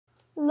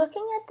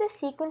Looking at this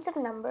sequence of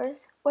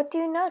numbers, what do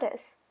you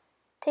notice?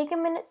 Take a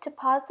minute to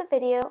pause the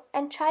video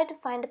and try to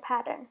find a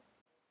pattern.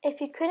 If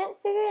you couldn't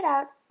figure it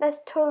out,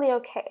 that's totally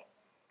okay.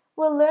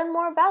 We'll learn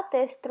more about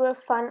this through a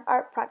fun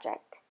art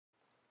project.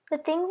 The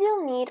things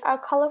you'll need are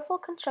colorful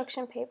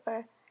construction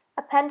paper,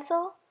 a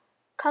pencil,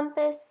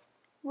 compass,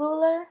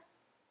 ruler,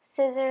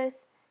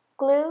 scissors,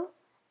 glue,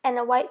 and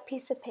a white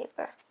piece of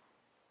paper.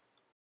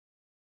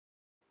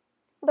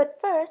 But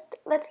first,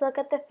 let's look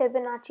at the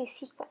Fibonacci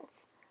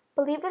sequence.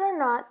 Believe it or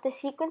not, the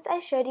sequence I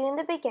showed you in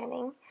the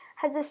beginning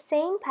has the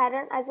same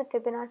pattern as the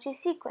Fibonacci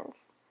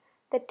sequence.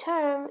 The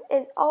term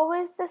is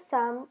always the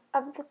sum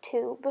of the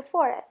two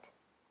before it.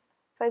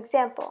 For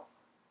example,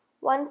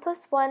 1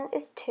 plus 1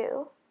 is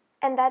 2,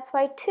 and that's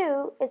why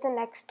 2 is the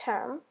next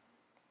term.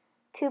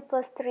 2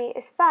 plus 3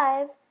 is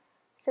 5,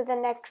 so the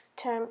next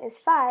term is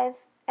 5,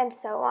 and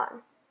so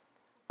on.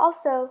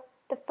 Also,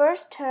 the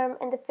first term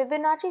in the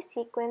Fibonacci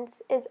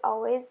sequence is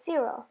always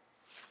 0.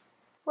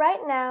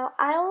 Right now,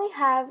 I only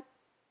have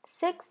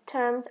 6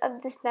 terms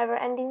of this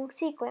never-ending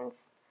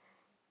sequence.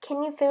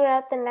 Can you figure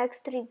out the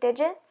next 3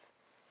 digits?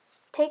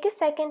 Take a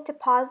second to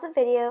pause the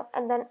video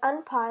and then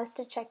unpause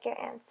to check your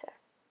answer.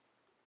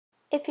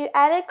 If you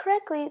added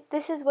correctly,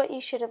 this is what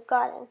you should have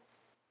gotten.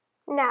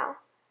 Now,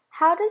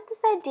 how does this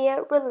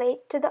idea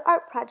relate to the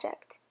art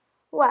project?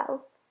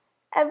 Well,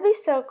 every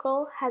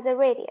circle has a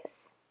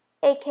radius,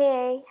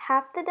 aka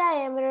half the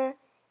diameter,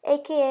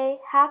 aka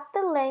half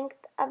the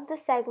length of the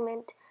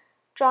segment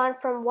drawn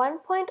from one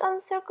point on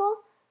the circle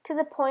to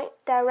the point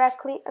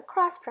directly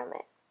across from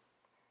it.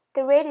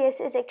 The radius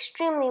is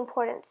extremely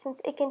important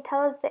since it can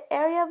tell us the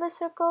area of a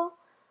circle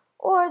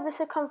or the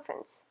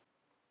circumference.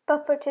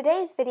 But for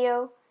today's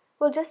video,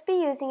 we'll just be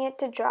using it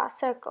to draw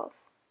circles.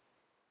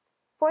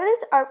 For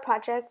this art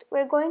project,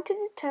 we're going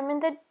to determine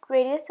the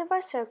radius of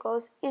our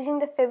circles using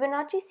the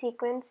Fibonacci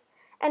sequence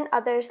and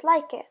others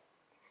like it.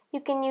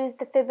 You can use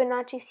the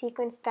Fibonacci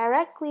sequence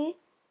directly,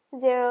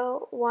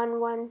 0, 1,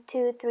 1,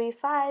 2, 3,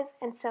 5,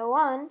 and so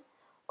on,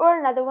 or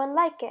another one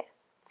like it,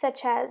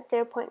 such as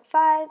 0.5,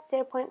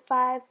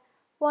 0.5,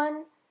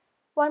 1,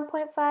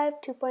 1.5,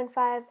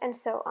 2.5, and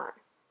so on.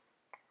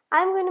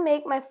 I'm going to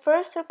make my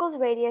first circle's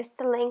radius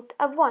the length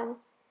of 1,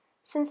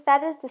 since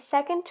that is the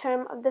second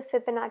term of the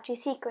Fibonacci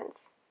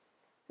sequence.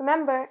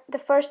 Remember, the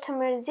first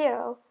term is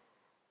 0,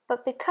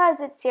 but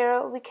because it's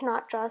 0, we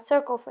cannot draw a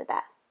circle for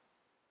that.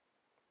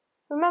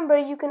 Remember,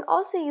 you can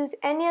also use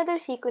any other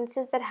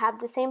sequences that have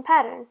the same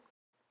pattern.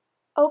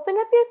 Open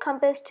up your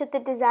compass to the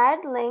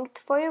desired length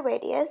for your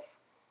radius,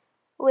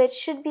 which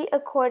should be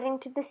according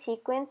to the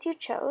sequence you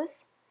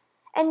chose,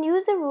 and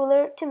use a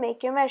ruler to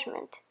make your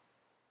measurement.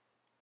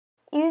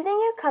 Using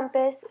your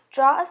compass,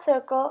 draw a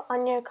circle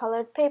on your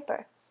colored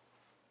paper.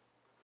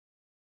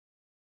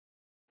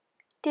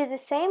 Do the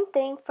same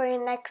thing for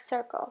your next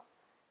circle.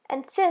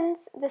 And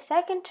since the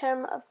second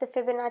term of the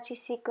Fibonacci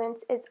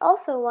sequence is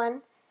also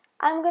 1,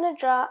 I'm going to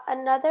draw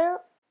another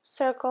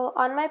circle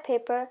on my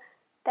paper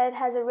that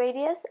has a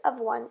radius of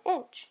 1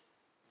 inch.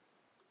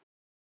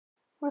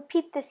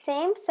 Repeat the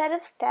same set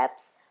of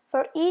steps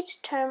for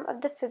each term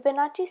of the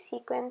Fibonacci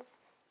sequence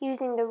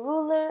using the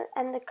ruler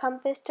and the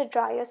compass to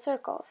draw your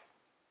circles.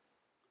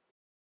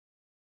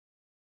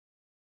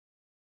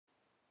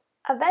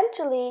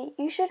 Eventually,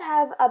 you should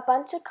have a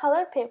bunch of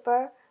colored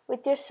paper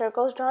with your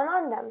circles drawn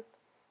on them.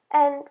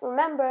 And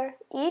remember,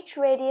 each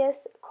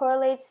radius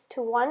correlates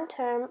to one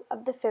term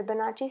of the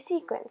Fibonacci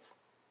sequence.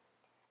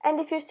 And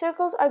if your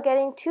circles are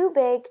getting too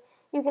big,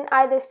 you can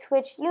either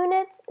switch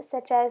units,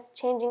 such as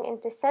changing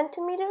into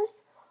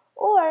centimeters,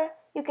 or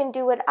you can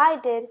do what I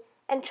did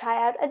and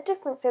try out a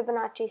different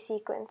Fibonacci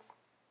sequence.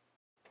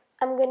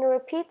 I'm going to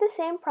repeat the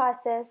same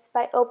process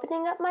by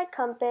opening up my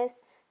compass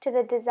to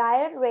the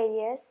desired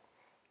radius,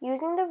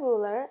 using the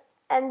ruler,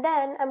 and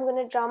then I'm going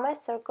to draw my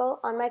circle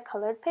on my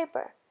colored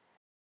paper.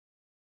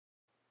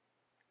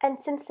 And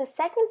since the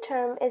second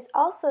term is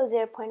also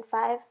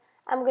 0.5,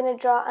 I'm going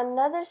to draw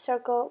another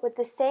circle with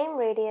the same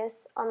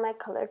radius on my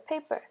colored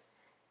paper.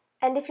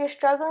 And if you're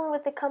struggling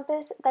with the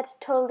compass, that's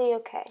totally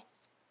okay.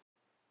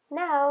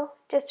 Now,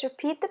 just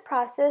repeat the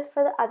process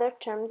for the other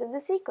terms of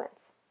the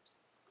sequence.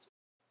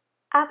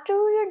 After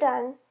you're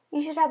done,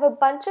 you should have a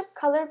bunch of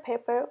colored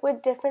paper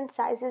with different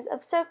sizes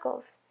of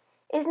circles.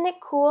 Isn't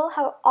it cool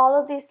how all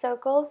of these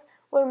circles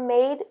were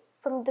made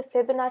from the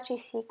Fibonacci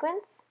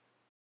sequence?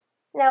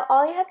 Now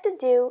all you have to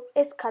do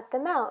is cut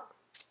them out.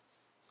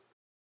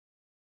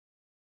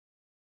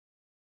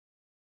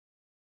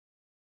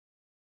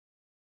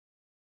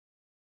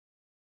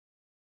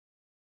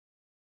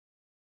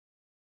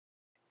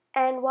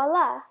 And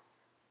voila!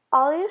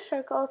 All your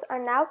circles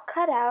are now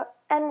cut out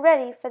and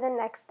ready for the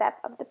next step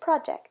of the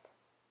project.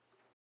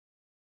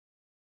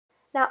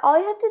 Now all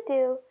you have to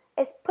do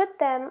is put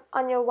them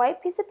on your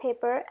white piece of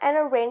paper and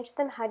arrange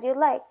them how you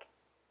like.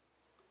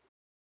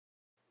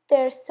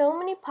 There are so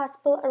many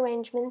possible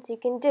arrangements you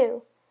can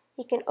do.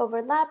 You can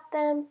overlap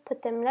them,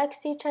 put them next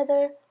to each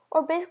other,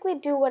 or basically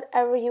do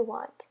whatever you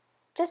want.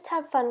 Just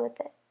have fun with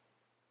it.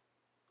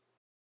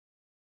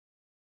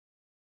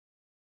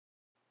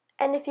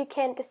 And if you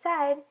can't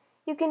decide,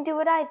 You can do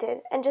what I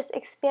did and just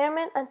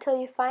experiment until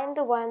you find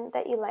the one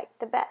that you like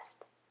the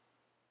best.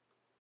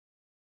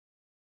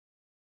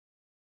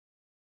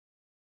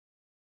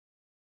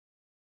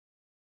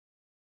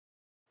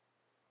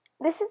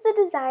 This is the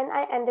design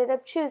I ended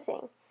up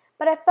choosing,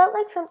 but I felt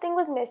like something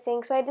was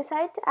missing, so I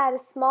decided to add a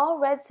small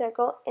red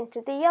circle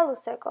into the yellow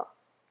circle.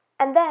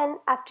 And then,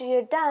 after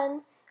you're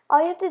done,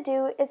 all you have to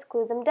do is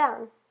glue them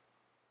down.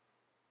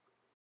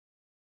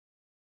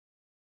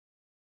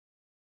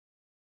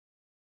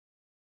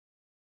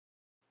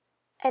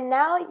 And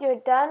now you're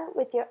done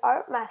with your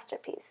art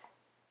masterpiece.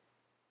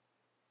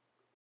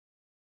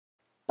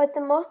 But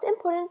the most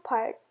important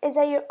part is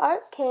that your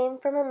art came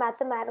from a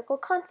mathematical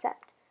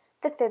concept,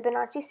 the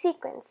Fibonacci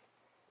sequence.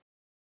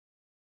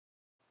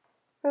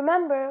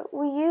 Remember,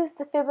 we used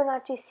the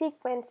Fibonacci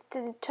sequence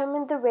to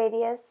determine the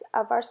radius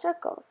of our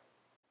circles.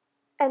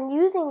 And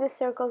using the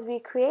circles we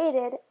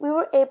created, we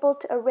were able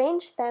to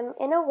arrange them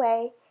in a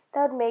way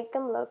that would make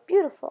them look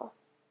beautiful.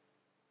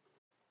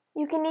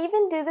 You can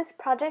even do this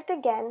project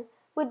again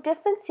with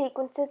different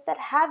sequences that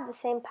have the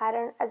same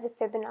pattern as the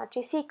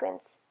Fibonacci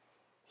sequence.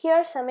 Here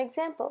are some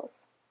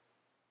examples.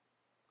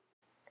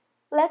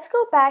 Let's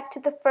go back to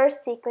the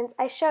first sequence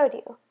I showed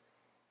you.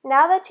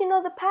 Now that you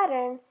know the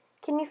pattern,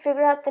 can you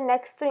figure out the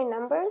next three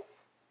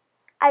numbers?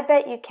 I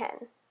bet you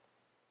can.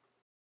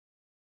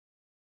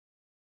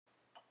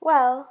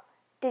 Well,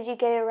 did you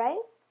get it right?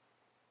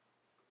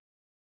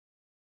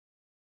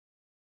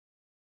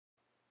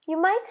 You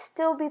might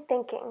still be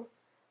thinking,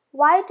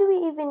 why do we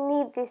even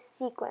need this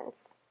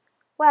sequence?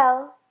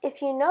 Well,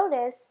 if you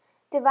notice,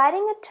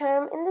 dividing a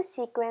term in the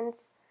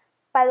sequence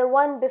by the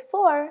one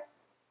before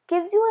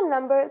gives you a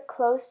number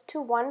close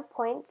to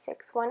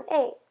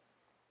 1.618,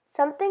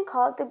 something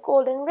called the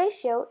golden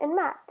ratio in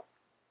math.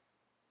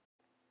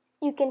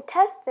 You can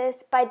test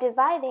this by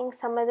dividing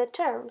some of the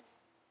terms,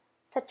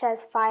 such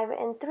as 5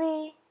 and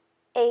 3,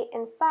 8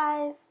 and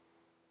 5,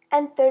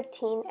 and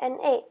 13 and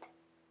 8.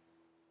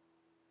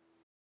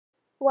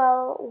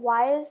 Well,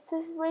 why is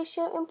this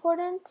ratio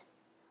important?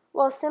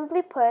 Well,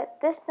 simply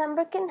put, this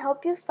number can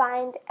help you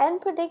find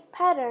and predict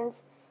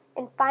patterns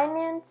in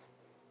finance,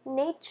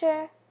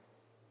 nature,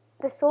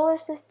 the solar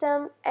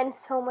system, and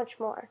so much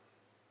more.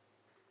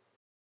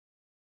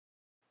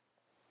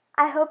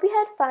 I hope you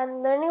had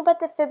fun learning about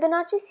the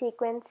Fibonacci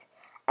sequence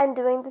and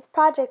doing this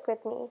project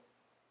with me.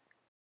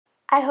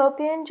 I hope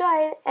you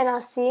enjoyed, and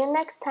I'll see you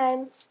next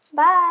time.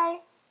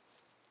 Bye!